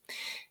scary.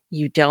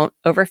 You don't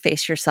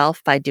overface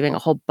yourself by doing a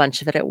whole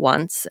bunch of it at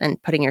once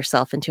and putting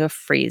yourself into a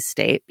freeze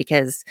state,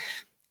 because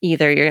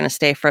either you're going to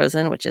stay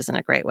frozen, which isn't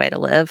a great way to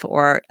live,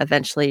 or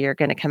eventually you're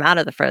going to come out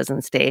of the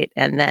frozen state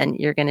and then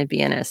you're going to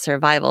be in a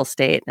survival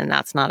state, and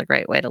that's not a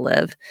great way to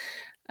live.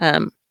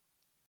 Um,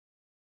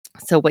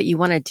 so, what you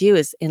want to do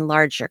is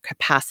enlarge your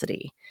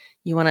capacity.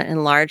 You want to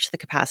enlarge the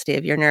capacity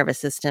of your nervous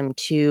system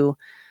to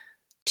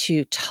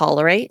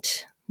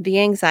tolerate the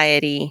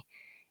anxiety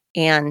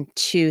and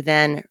to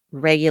then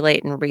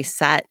regulate and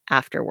reset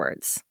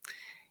afterwards.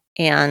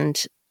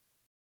 And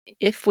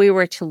if we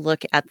were to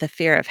look at the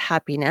fear of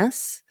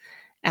happiness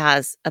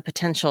as a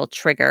potential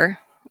trigger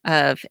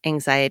of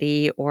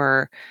anxiety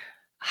or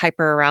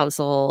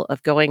hyperarousal,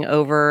 of going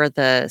over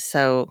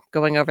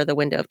the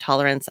window of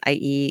tolerance,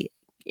 i.e.,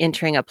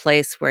 entering a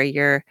place where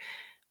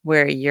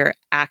you're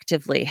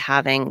actively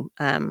having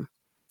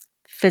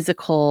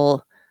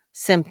physical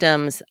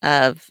symptoms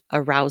of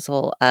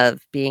arousal,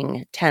 of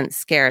being tense,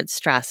 scared,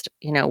 stressed,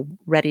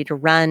 ready to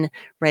run,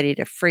 ready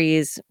to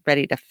freeze,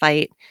 ready to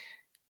fight.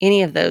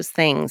 Any of those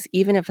things,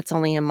 even if it's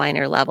only a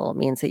minor level,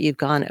 means that you've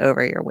gone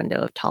over your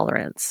window of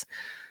tolerance.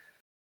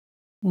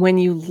 When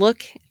you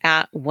look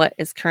at what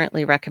is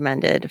currently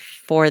recommended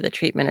for the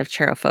treatment of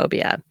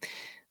cherophobia,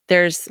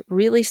 there's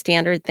really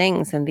standard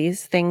things, and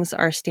these things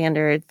are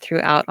standard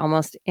throughout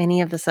almost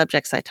any of the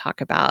subjects I talk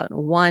about.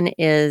 One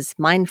is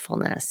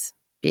mindfulness,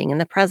 being in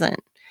the present,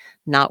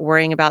 not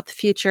worrying about the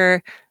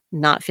future,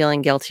 not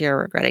feeling guilty or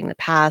regretting the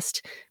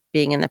past,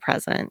 being in the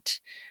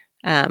present.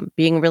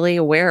 Being really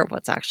aware of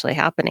what's actually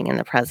happening in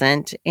the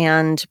present,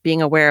 and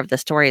being aware of the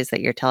stories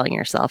that you're telling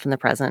yourself in the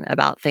present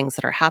about things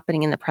that are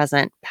happening in the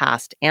present,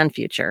 past, and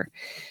future.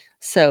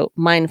 So,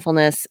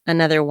 mindfulness.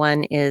 Another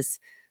one is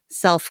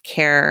self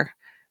care,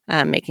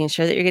 making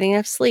sure that you're getting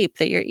enough sleep,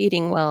 that you're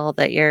eating well,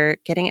 that you're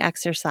getting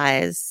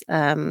exercise,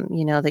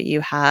 that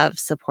you have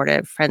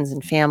supportive friends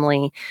and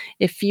family.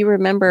 If you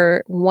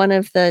remember, one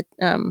of the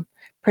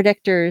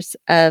predictors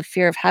of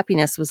fear of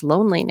happiness was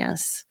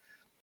loneliness.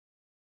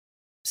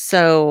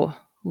 So,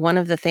 one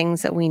of the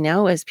things that we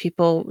know is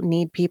people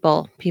need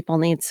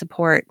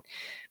support,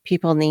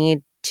 people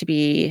need to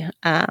be,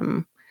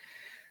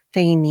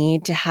 they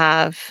need to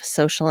have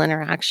social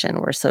interaction.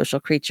 We're social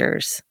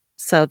creatures.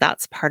 So,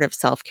 that's part of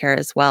self care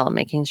as well,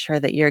 making sure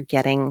that you're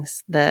getting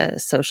the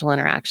social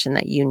interaction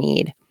that you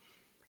need.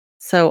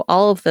 So,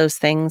 all of those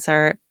things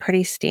are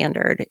pretty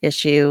standard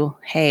issue.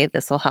 Hey,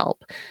 this will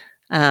help.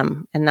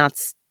 And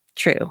that's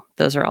true.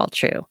 Those are all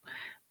true.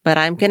 But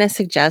I'm going to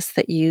suggest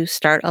that you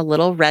start a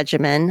little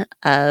regimen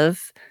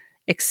of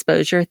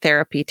exposure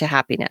therapy to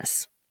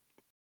happiness,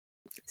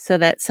 so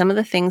that some of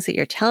the things that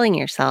you're telling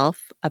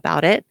yourself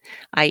about it,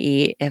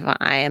 i.e., if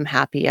I am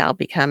happy, I'll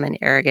become an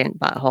arrogant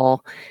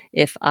butthole.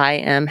 If I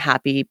am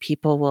happy,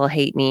 people will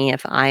hate me.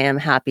 If I am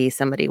happy,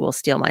 somebody will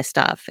steal my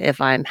stuff. If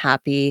I'm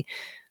happy,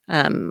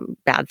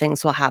 bad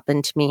things will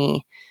happen to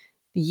me.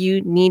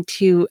 You need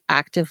to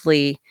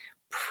actively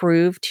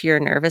prove to your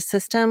nervous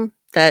system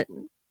that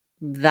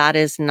that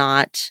is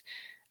not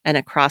an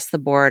across the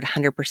board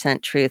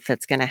 100% truth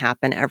that's going to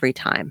happen every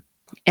time.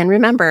 And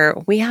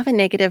remember, we have a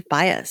negative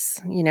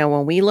bias.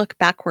 When we look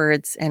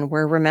backwards and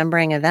we're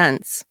remembering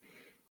events,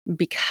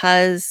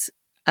 because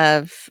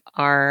of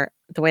the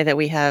way that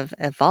we have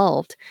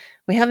evolved,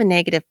 we have a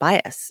negative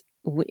bias.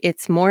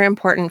 It's more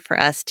important for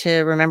us to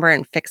remember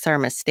and fix our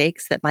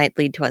mistakes that might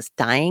lead to us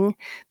dying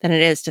than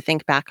it is to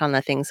think back on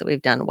the things that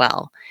we've done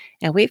well.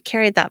 And we've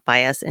carried that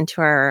bias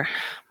into our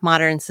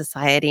modern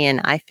society,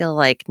 and I feel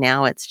like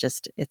now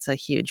it's a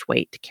huge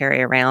weight to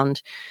carry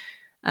around,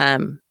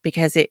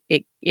 because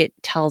it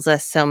tells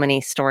us so many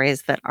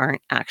stories that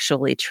aren't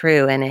actually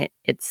true, and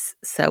it's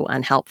so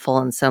unhelpful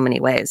in so many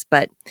ways.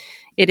 But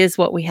it is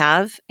what we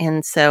have,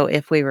 and so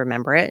if we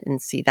remember it and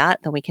see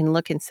that, then we can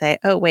look and say,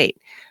 "Oh, wait,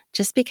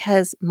 just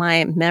because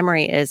my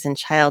memory is in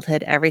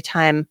childhood, every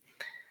time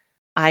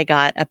I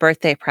got a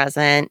birthday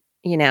present,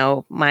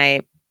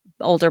 my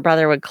older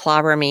brother would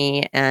clobber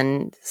me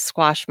and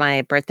squash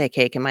my birthday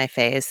cake in my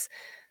face.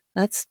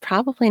 That's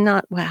probably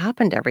not what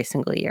happened every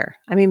single year.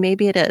 I mean,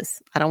 maybe it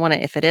is. I don't wanna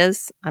if it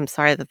is, I'm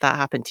sorry that that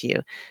happened to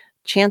you.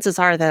 Chances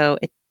are, though,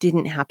 it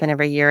didn't happen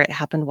every year. It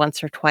happened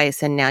once or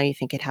twice, and now you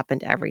think it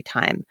happened every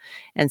time.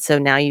 And so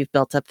now you've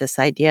built up this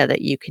idea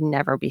that you can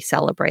never be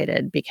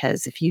celebrated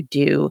because if you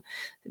do,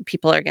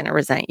 people are gonna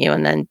resent you,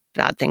 and then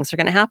bad things are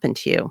gonna happen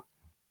to you.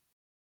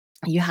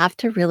 You have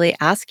to really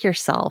ask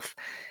yourself,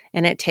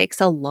 and it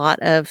takes a lot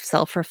of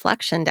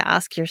self-reflection to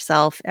ask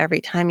yourself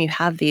every time you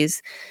have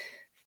these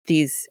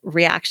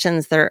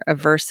reactions that are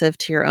aversive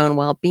to your own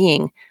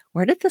well-being,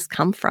 where did this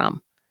come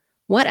from?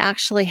 What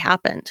actually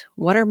happened?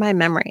 What are my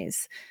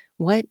memories?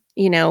 What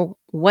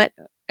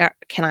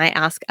can I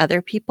ask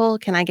other people?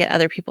 Can I get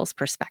other people's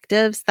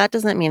perspectives? That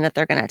doesn't mean that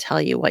they're going to tell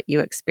you what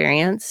you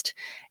experienced,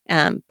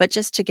 but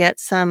just to get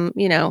some,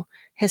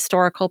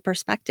 historical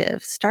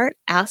perspective. Start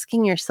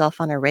asking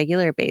yourself on a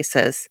regular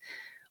basis,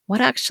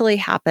 what actually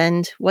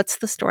happened? What's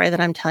the story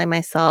that I'm telling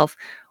myself?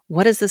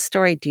 What does this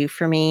story do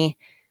for me?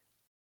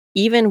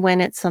 Even when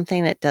it's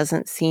something that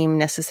doesn't seem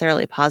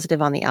necessarily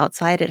positive on the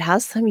outside, it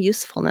has some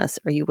usefulness,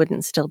 or you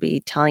wouldn't still be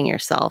telling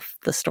yourself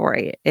the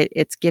story.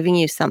 It's giving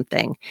you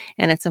something,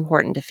 and it's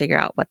important to figure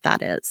out what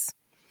that is.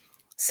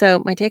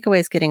 So, my takeaway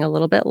is getting a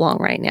little bit long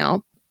right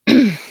now.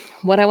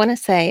 What I want to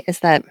say is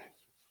that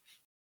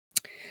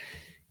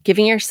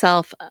giving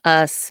yourself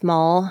a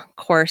small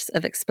course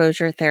of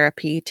exposure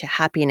therapy to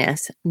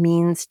happiness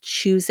means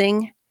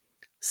choosing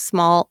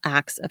small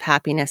acts of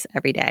happiness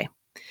every day.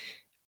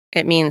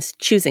 It means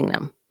choosing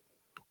them,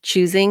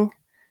 choosing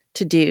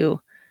to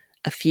do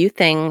a few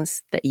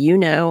things that you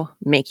know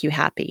make you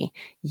happy.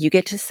 You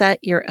get to set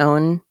your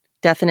own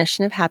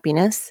definition of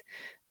happiness.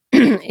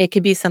 It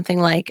could be something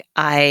like,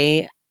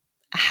 I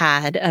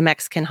had a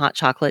Mexican hot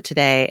chocolate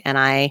today and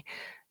I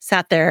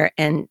sat there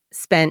and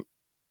spent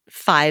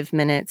 5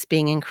 minutes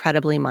being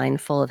incredibly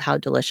mindful of how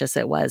delicious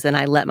it was. And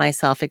I let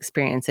myself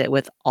experience it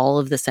with all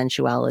of the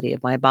sensuality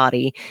of my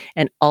body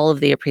and all of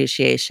the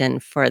appreciation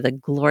for the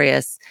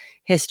glorious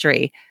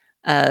history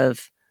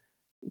of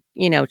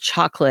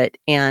chocolate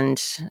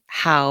and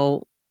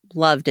how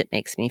loved it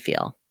makes me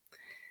feel.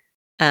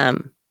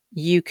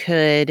 You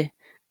could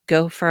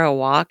go for a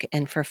walk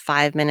and for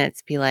 5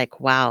 minutes be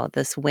like, wow,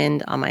 this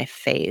wind on my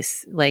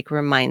face like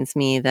reminds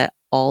me that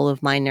all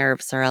of my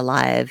nerves are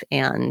alive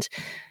and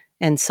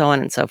so on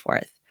and so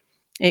forth.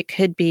 It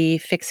could be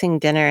fixing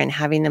dinner and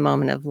having the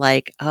moment of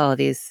like, oh,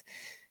 these,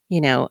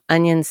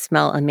 onions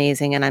smell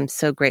amazing and I'm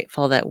so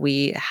grateful that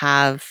we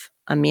have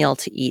a meal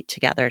to eat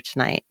together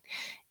tonight.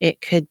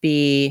 It could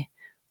be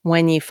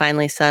when you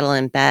finally settle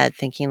in bed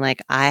thinking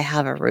like, I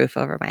have a roof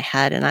over my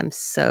head and I'm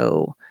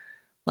so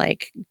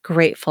like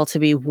grateful to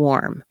be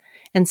warm.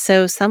 And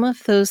so some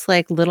of those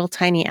like little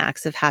tiny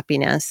acts of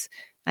happiness,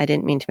 I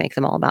didn't mean to make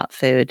them all about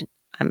food.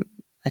 I'm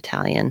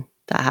Italian.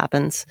 That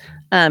happens.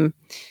 Um,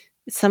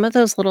 some of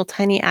those little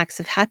tiny acts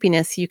of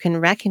happiness, you can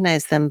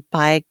recognize them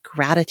by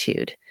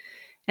gratitude.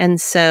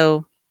 And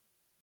so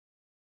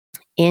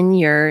in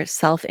your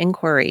self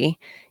inquiry,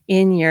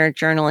 in your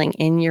journaling,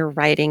 in your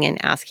writing,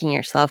 and asking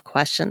yourself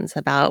questions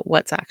about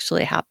what's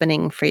actually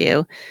happening for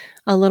you.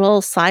 A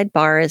little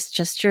sidebar is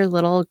just your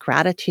little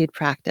gratitude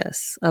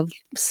practice of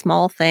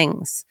small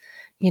things.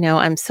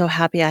 I'm so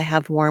happy I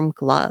have warm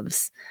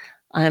gloves.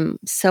 I'm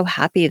so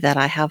happy that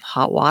I have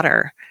hot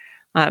water.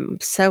 I'm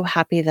so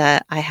happy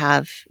that I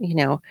have,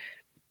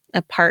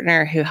 a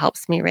partner who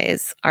helps me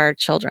raise our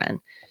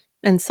children,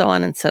 and so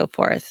on and so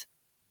forth.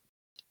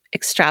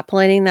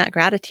 Extrapolating that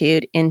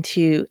gratitude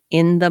into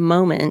in the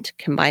moment,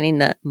 combining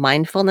the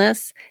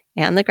mindfulness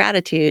and the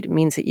gratitude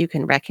means that you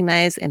can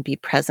recognize and be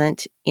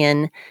present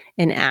in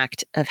an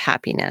act of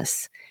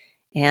happiness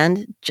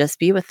and just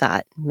be with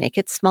that. Make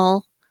it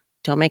small.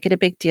 Don't make it a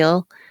big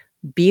deal.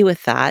 Be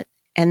with that.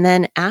 And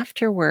then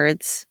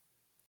afterwards,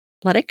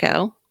 let it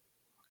go.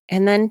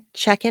 And then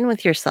check in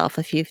with yourself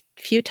a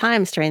few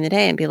times during the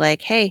day and be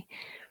like, hey,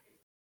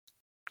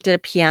 did a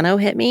piano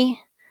hit me?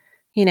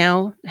 You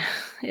know,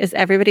 is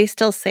everybody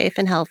still safe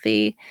and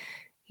healthy?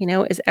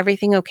 Is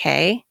everything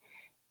okay?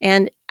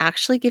 And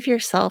actually give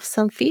yourself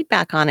some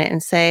feedback on it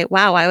and say,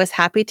 wow, I was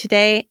happy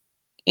today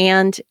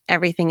and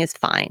everything is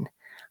fine.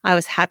 I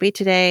was happy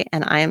today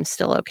and I am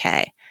still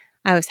okay.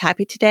 I was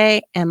happy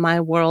today and my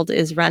world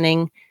is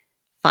running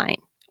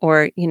fine,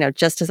 or,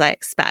 just as I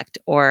expect,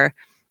 or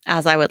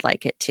as I would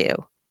like it to,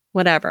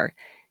 whatever.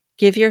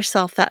 Give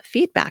yourself that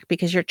feedback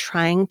because you're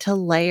trying to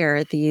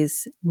layer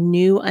these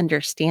new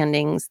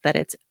understandings that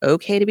it's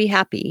okay to be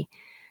happy.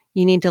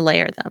 You need to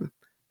layer them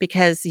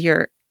because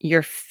your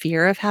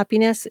fear of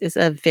happiness is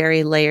a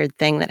very layered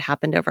thing that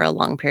happened over a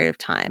long period of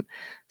time.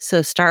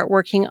 So start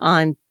working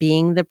on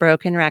being the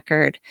broken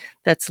record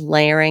that's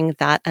layering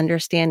that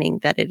understanding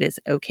that it is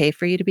okay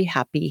for you to be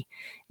happy.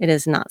 It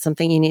is not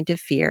something you need to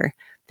fear,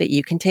 that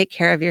you can take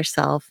care of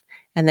yourself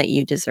and that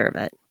you deserve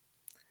it.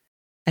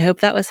 I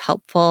hope that was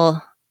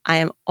helpful. I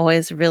am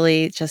always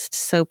really just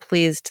so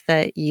pleased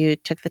that you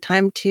took the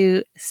time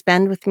to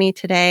spend with me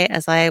today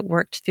as I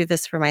worked through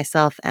this for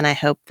myself. And I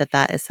hope that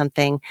that is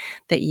something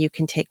that you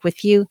can take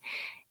with you.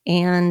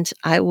 And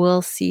I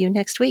will see you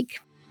next week.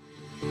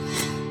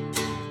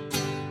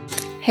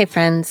 Hey,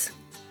 friends.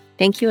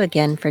 Thank you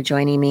again for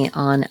joining me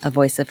on A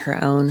Voice of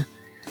Her Own.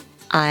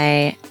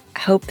 I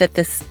hope that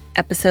this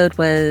episode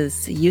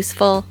was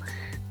useful,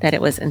 that it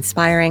was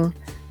inspiring,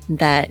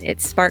 that it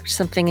sparked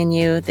something in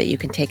you that you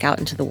can take out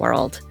into the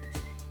world.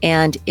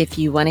 And if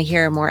you want to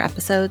hear more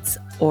episodes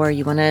or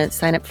you want to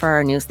sign up for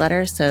our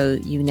newsletter so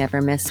you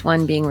never miss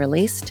one being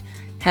released,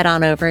 head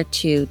on over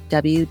to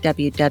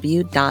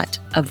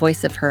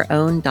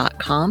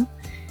www.avoiceofherown.com.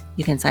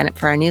 You can sign up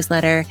for our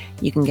newsletter.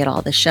 You can get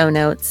all the show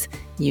notes.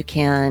 You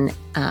can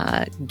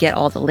get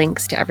all the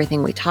links to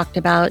everything we talked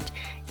about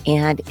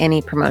and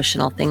any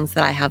promotional things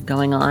that I have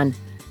going on.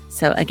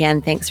 So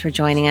again, thanks for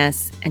joining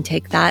us, and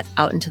take that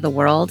out into the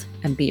world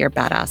and be your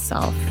badass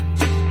self.